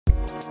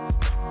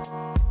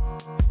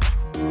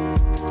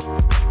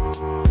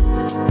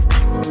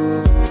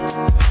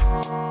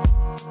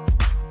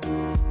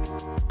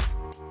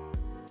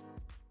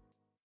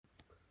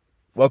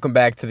Welcome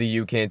back to the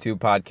You Can Too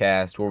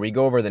podcast, where we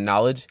go over the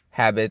knowledge,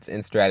 habits,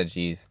 and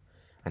strategies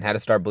on how to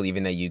start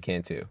believing that you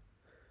can too.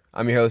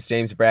 I'm your host,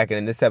 James Bracken,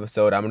 and in this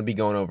episode, I'm going to be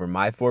going over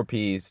my 4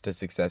 Ps to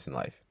success in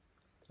life.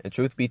 And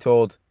truth be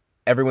told,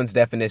 everyone's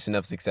definition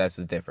of success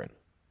is different.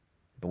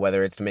 But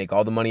whether it's to make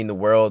all the money in the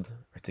world,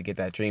 or to get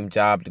that dream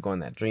job, to go on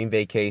that dream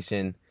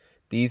vacation,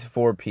 these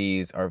 4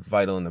 Ps are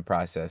vital in the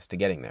process to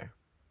getting there.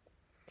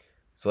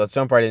 So let's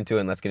jump right into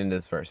it and let's get into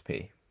this first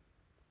P.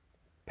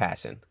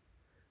 Passion.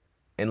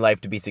 In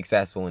life, to be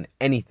successful in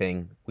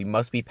anything, we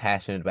must be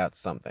passionate about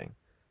something.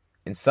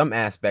 In some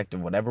aspect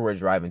of whatever we're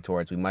driving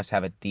towards, we must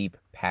have a deep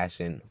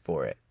passion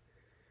for it.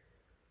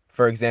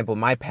 For example,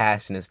 my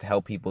passion is to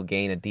help people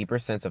gain a deeper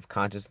sense of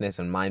consciousness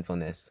and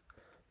mindfulness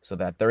so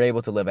that they're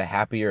able to live a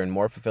happier and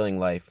more fulfilling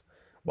life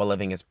while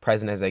living as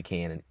present as they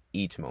can in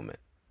each moment.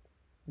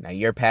 Now,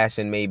 your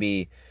passion may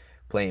be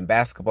playing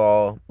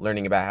basketball,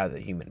 learning about how the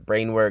human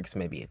brain works,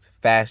 maybe it's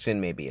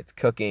fashion, maybe it's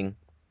cooking,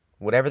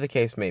 whatever the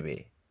case may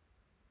be.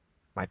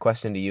 My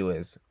question to you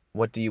is,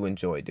 what do you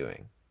enjoy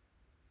doing?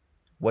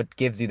 What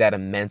gives you that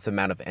immense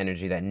amount of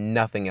energy that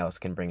nothing else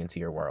can bring into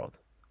your world?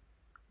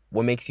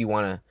 What makes you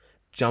want to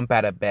jump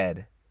out of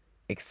bed,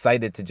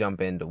 excited to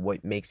jump into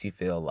what makes you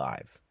feel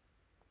alive?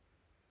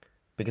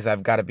 Because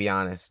I've got to be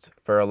honest,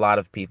 for a lot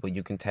of people,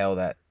 you can tell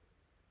that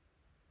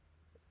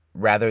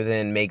rather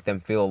than make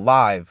them feel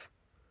alive,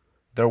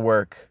 their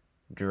work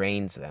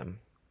drains them.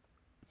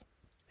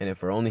 And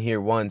if we're only here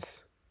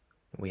once,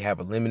 we have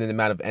a limited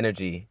amount of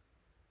energy,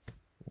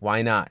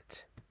 why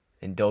not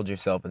indulge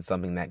yourself in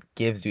something that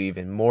gives you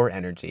even more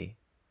energy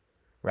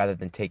rather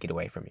than take it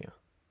away from you?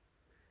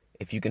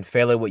 If you can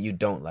fail at what you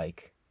don't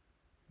like,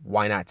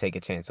 why not take a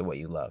chance at what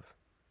you love?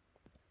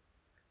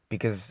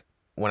 Because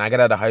when I got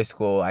out of high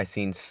school, I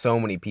seen so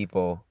many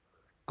people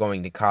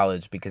going to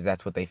college because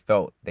that's what they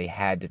felt they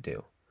had to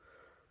do.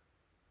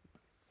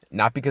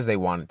 Not because they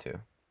wanted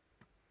to.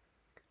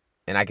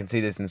 And I can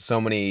see this in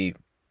so many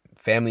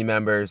family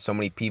members, so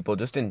many people,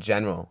 just in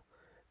general.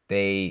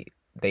 They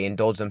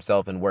indulge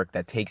themselves in work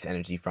that takes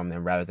energy from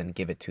them rather than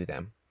give it to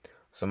them.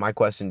 So my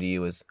question to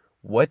you is,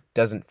 what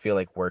doesn't feel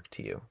like work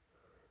to you?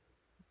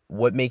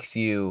 What makes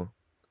you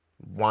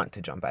want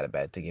to jump out of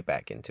bed to get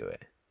back into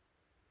it?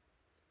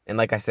 And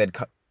like I said,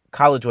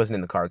 college wasn't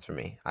in the cards for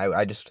me.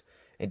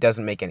 It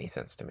doesn't make any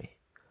sense to me.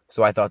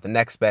 So I thought the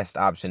next best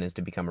option is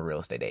to become a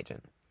real estate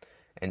agent.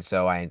 And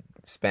so I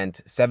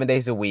spent 7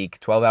 days a week,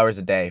 12 hours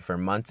a day for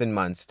months and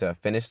months to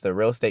finish the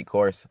real estate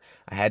course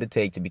I had to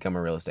take to become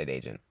a real estate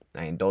agent.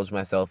 I indulged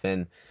myself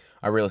in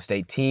a real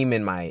estate team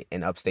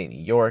in upstate New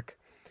York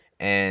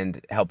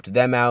and helped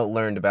them out,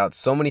 learned about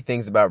so many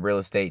things about real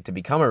estate to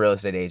become a real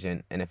estate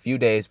agent. And a few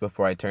days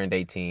before I turned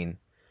 18,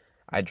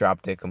 I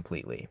dropped it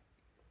completely.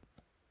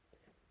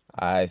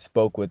 I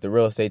spoke with the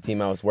real estate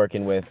team I was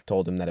working with,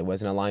 told them that it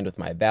wasn't aligned with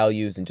my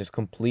values, and just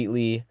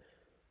completely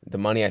the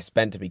money I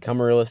spent to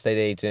become a real estate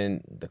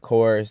agent, the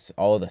course,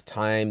 all of the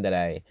time that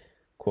I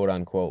quote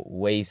unquote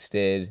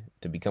wasted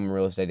to become a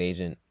real estate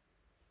agent,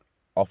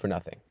 all for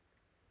nothing.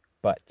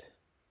 But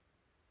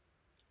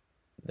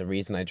the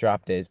reason I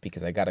dropped it is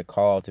because I got a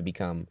call to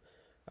become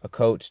a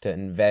coach, to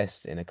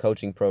invest in a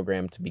coaching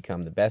program, to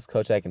become the best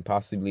coach I can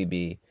possibly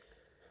be,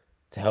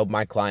 to help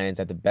my clients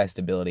at the best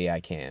ability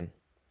I can,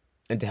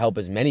 and to help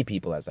as many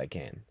people as I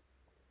can.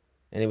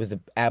 And it was the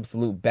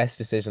absolute best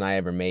decision I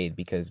ever made,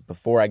 because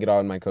before I get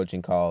on my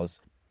coaching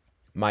calls,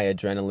 my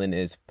adrenaline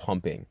is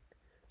pumping.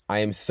 I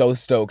am so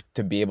stoked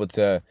to be able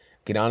to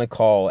get on a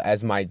call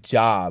as my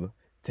job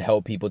to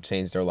help people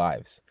change their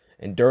lives.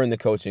 And during the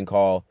coaching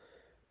call,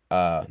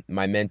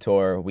 my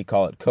mentor, we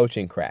call it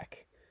coaching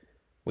crack.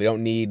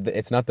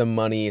 It's not the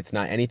money, it's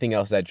not anything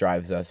else that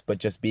drives us, but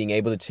just being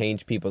able to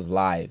change people's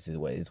lives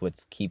is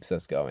what keeps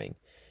us going.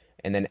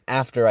 And then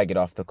after I get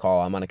off the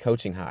call, I'm on a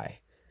coaching high.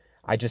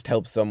 I just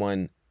help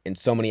someone in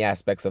so many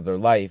aspects of their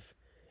life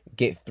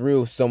get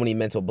through so many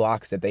mental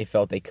blocks that they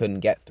felt they couldn't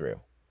get through.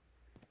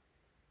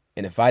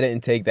 And if I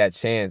didn't take that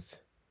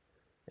chance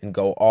and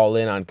go all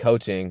in on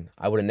coaching,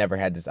 I would have never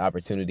had this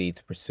opportunity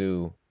to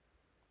pursue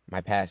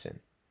my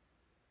passion.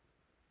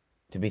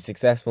 To be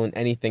successful in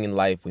anything in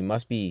life, we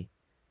must be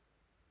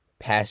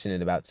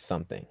passionate about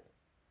something.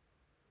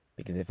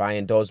 Because if I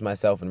indulged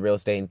myself in real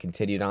estate and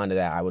continued on to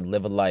that, I would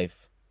live a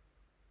life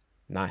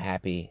not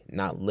happy,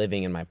 not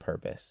living in my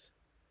purpose.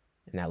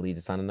 And that leads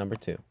us on to number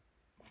 2.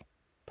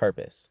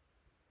 Purpose.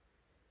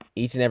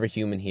 Each and every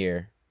human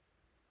here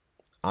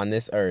on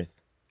this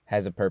earth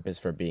has a purpose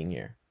for being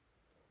here.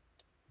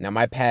 Now,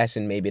 my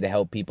passion may be to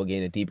help people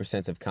gain a deeper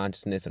sense of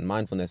consciousness and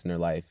mindfulness in their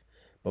life,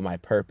 but my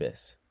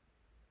purpose,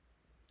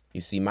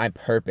 you see, my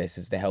purpose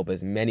is to help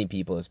as many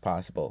people as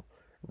possible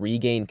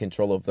regain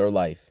control of their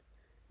life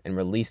and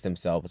release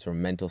themselves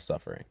from mental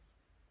suffering.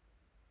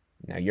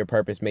 Now, your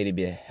purpose may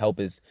be to help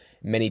as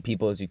many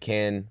people as you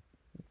can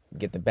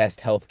get the best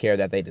health care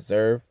that they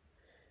deserve.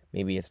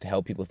 Maybe it's to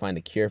help people find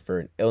a cure for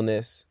an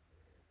illness.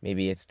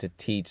 Maybe it's to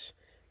teach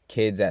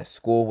kids at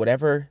school,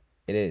 whatever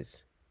it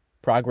is.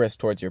 progress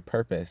towards your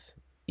purpose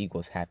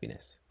equals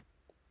happiness.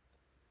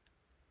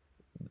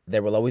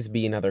 There will always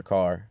be another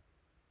car.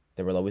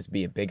 There will always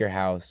be a bigger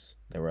house.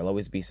 There will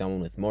always be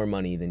someone with more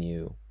money than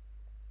you.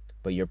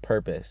 But your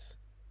purpose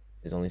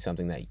is only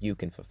something that you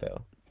can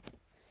fulfill.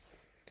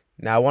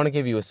 Now, I want to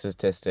give you a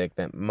statistic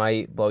that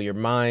might blow your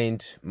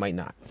mind, might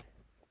not.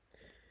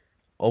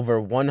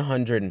 Over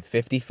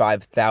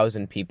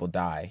 155,000 people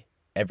die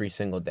every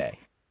single day.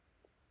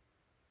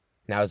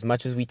 Now, as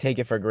much as we take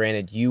it for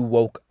granted, you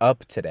woke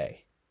up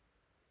today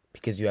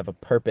because you have a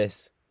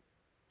purpose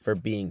for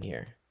being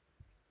here.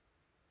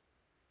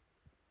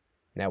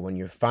 Now, when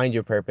you find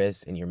your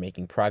purpose and you're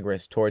making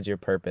progress towards your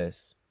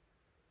purpose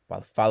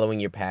while following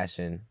your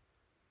passion,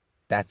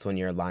 that's when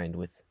you're aligned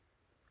with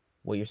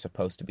what you're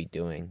supposed to be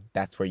doing.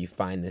 That's where you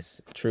find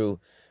this true,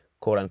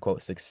 quote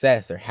unquote,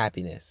 success or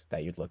happiness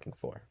that you're looking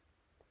for.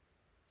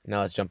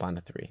 Now let's jump on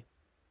to 3.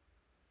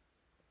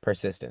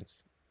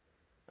 Persistence.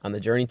 On the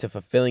journey to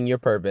fulfilling your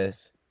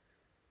purpose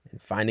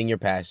and finding your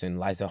passion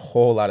lies a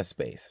whole lot of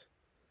space,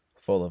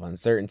 full of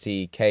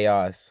uncertainty,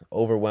 chaos,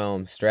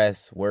 overwhelm,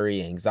 stress,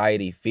 worry,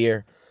 anxiety,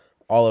 fear,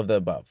 all of the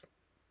above.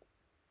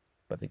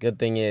 But the good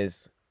thing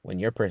is, when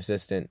you're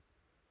persistent,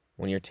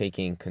 when you're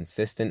taking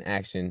consistent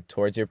action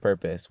towards your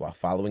purpose while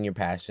following your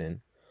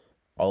passion,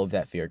 all of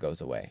that fear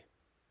goes away.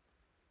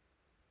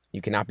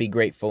 You cannot be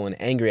grateful and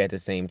angry at the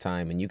same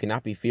time, and you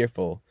cannot be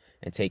fearful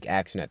and take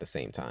action at the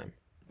same time.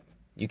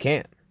 You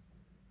can't.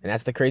 And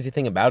that's the crazy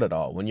thing about it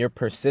all. When you're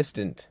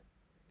persistent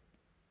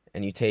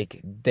and you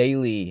take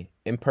daily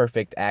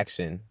imperfect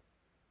action,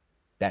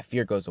 that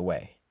fear goes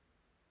away.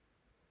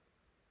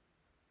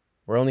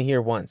 We're only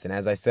here once, and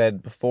as I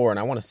said before, and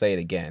I want to say it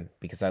again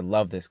because I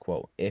love this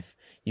quote, if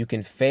you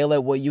can fail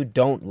at what you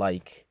don't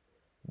like,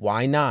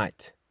 why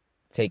not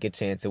take a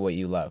chance at what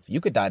you love?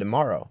 You could die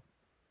tomorrow.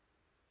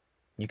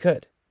 You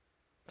could.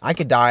 I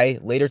could die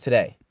later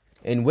today.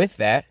 And with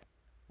that,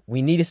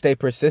 we need to stay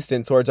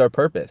persistent towards our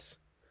purpose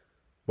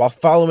while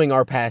following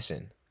our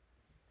passion.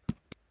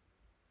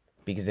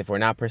 Because if we're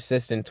not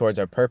persistent towards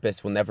our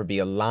purpose, we'll never be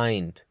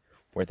aligned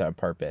with our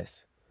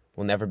purpose.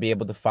 We'll never be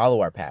able to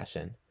follow our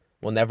passion.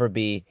 We'll never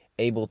be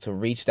able to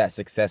reach that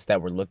success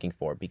that we're looking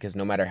for. Because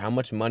no matter how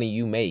much money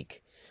you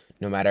make,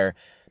 no matter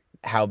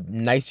how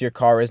nice your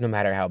car is, no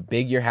matter how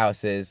big your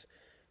house is,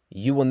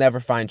 you will never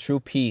find true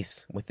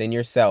peace within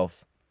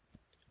yourself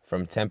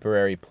from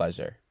temporary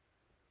pleasure.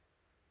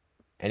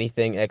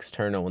 Anything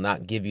external will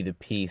not give you the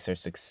peace or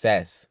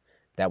success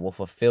that will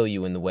fulfill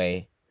you in the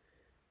way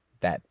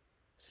that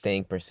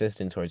staying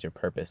persistent towards your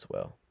purpose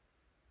will.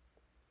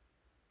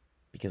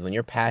 Because when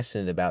you're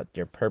passionate about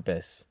your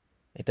purpose,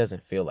 it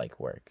doesn't feel like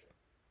work.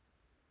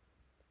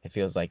 It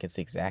feels like it's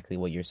exactly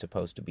what you're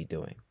supposed to be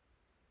doing.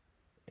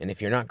 And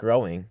if you're not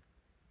growing,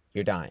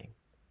 you're dying.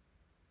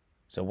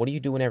 So what are you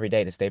doing every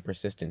day to stay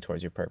persistent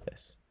towards your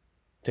purpose?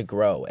 To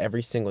grow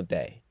every single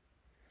day.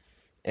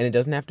 And it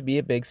doesn't have to be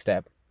a big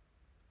step.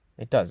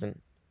 It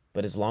doesn't.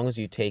 But as long as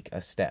you take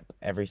a step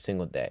every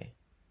single day,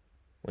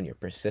 when you're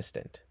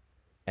persistent,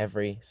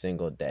 every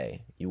single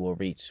day, you will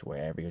reach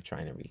wherever you're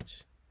trying to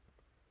reach.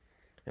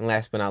 And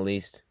last but not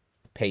least,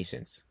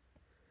 patience.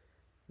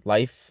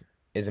 Life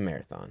is a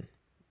marathon,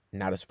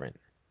 not a sprint.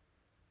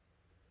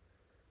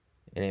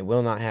 And it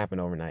will not happen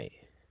overnight.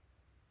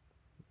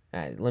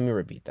 Let me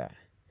repeat that.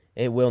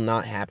 It will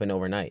not happen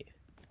overnight.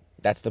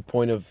 That's the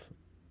point of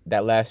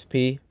that last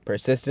P,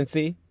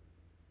 persistency,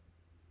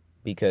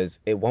 because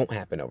it won't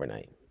happen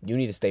overnight. You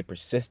need to stay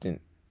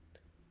persistent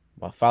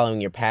while following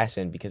your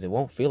passion, because it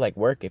won't feel like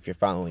work if you're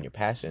following your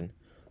passion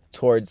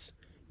towards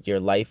your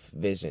life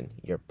vision,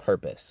 your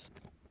purpose.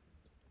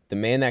 The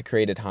man that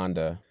created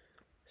Honda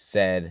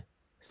said,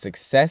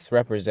 "Success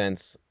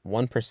represents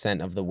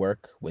 1% of the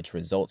work which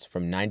results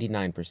from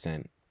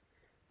 99%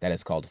 that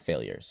is called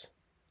failures."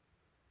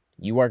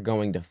 You are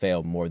going to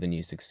fail more than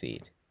you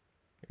succeed,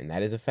 and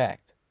that is a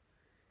fact.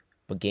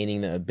 But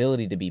gaining the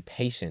ability to be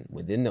patient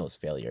within those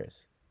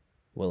failures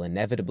will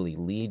inevitably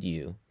lead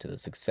you to the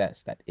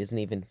success that isn't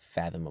even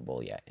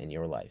fathomable yet in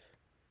your life.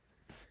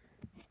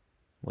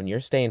 When you're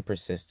staying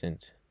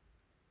persistent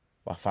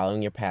while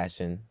following your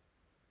passion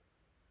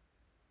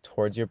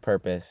towards your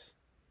purpose,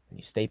 and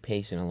you stay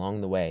patient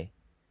along the way,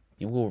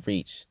 you will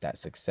reach that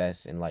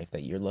success in life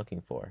that you're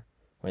looking for,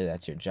 whether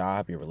that's your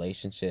job, your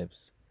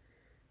relationships,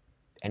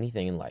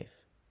 anything in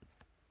life.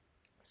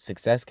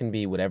 Success can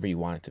be whatever you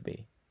want it to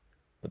be.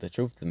 But the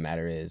truth of the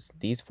matter is,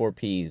 these 4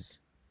 Ps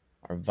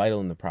are vital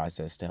in the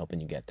process to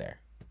helping you get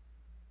there.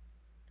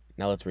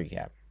 Now let's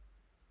recap.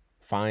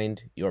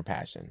 Find your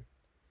passion.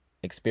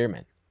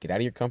 Experiment. Get out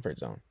of your comfort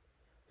zone.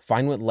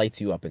 Find what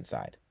lights you up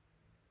inside.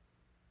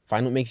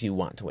 Find what makes you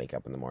want to wake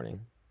up in the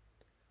morning.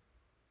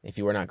 If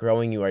you are not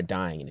growing, you are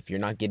dying. And if you're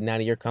not getting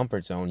out of your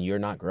comfort zone, you're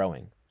not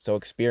growing. So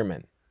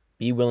experiment.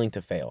 Be willing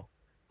to fail.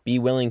 Be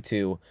willing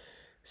to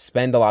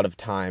spend a lot of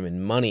time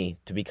and money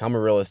to become a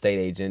real estate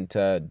agent,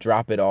 to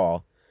drop it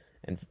all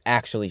and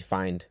actually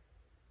find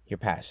your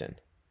passion.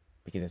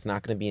 Because it's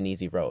not going to be an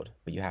easy road,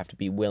 but you have to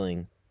be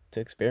willing to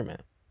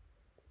experiment.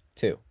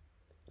 2,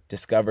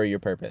 discover your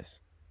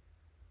purpose.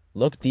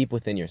 Look deep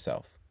within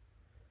yourself.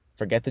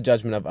 Forget the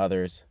judgment of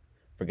others.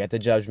 Forget the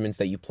judgments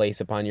that you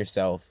place upon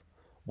yourself.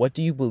 What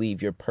do you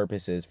believe your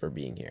purpose is for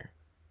being here?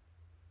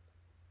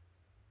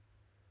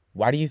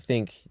 Why do you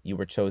think you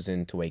were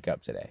chosen to wake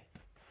up today?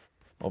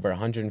 Over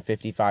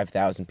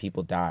 155,000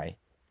 people die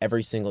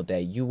every single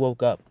day. You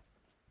woke up.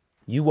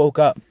 You woke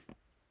up.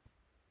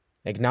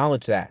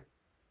 Acknowledge that.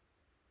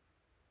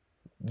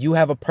 You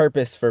have a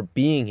purpose for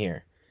being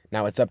here.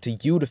 Now it's up to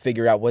you to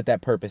figure out what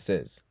that purpose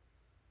is.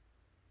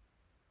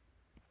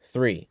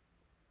 3,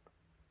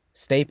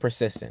 stay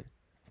persistent.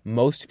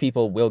 Most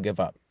people will give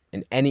up.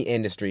 In any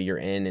industry you're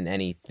in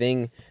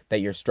anything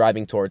that you're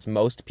striving towards,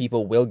 most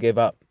people will give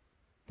up.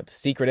 But the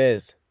secret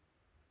is,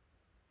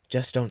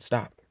 just don't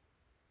stop.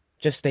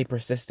 Just stay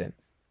persistent.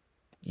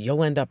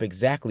 You'll end up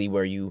exactly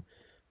where you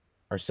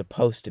are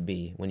supposed to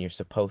be when you're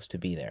supposed to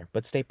be there.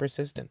 But stay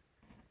persistent.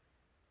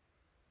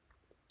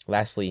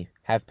 Lastly,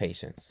 have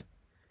patience.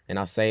 And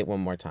I'll say it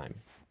one more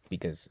time,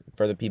 because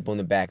for the people in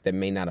the back that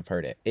may not have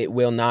heard it, it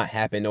will not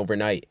happen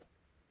overnight.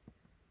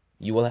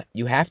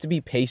 You have to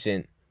be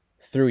patient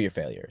through your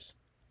failures.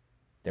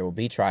 There will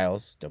be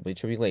trials, there will be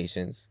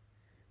tribulations,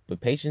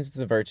 but patience is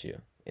a virtue.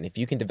 And if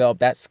you can develop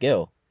that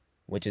skill,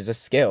 which is a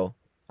skill,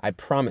 I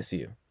promise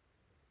you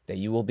that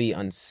you will be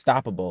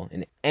unstoppable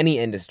in any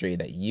industry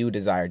that you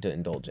desire to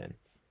indulge in,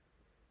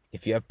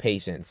 if you have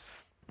patience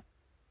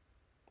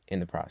in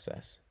the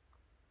process.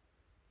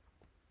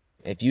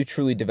 If you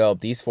truly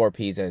develop these 4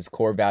 P's as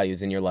core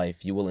values in your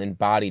life, you will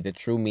embody the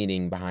true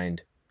meaning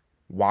behind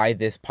why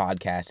this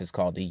podcast is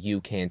called the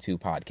You Can Too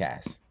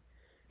podcast.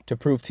 To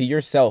prove to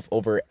yourself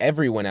over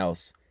everyone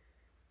else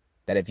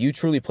that if you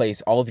truly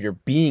place all of your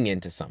being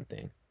into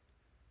something,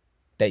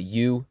 that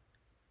you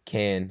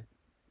can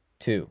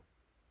too.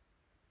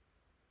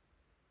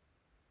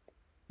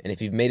 And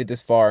if you've made it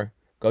this far,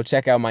 go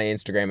check out my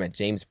Instagram at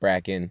James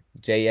Bracken,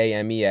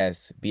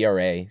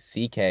 JamesBrackinn,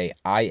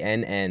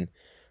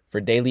 for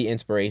daily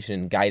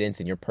inspiration and guidance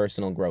in your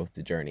personal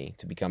growth journey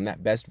to become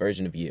that best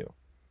version of you.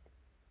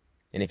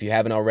 And if you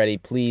haven't already,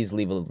 please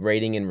leave a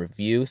rating and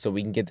review so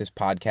we can get this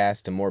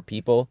podcast to more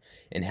people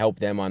and help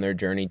them on their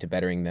journey to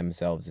bettering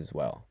themselves as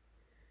well.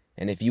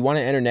 And if you want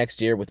to enter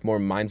next year with more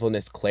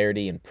mindfulness,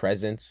 clarity, and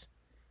presence,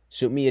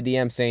 shoot me a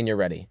DM saying you're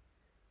ready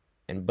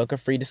and book a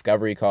free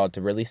discovery call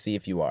to really see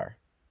if you are.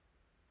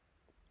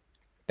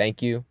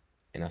 Thank you,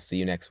 and I'll see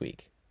you next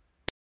week.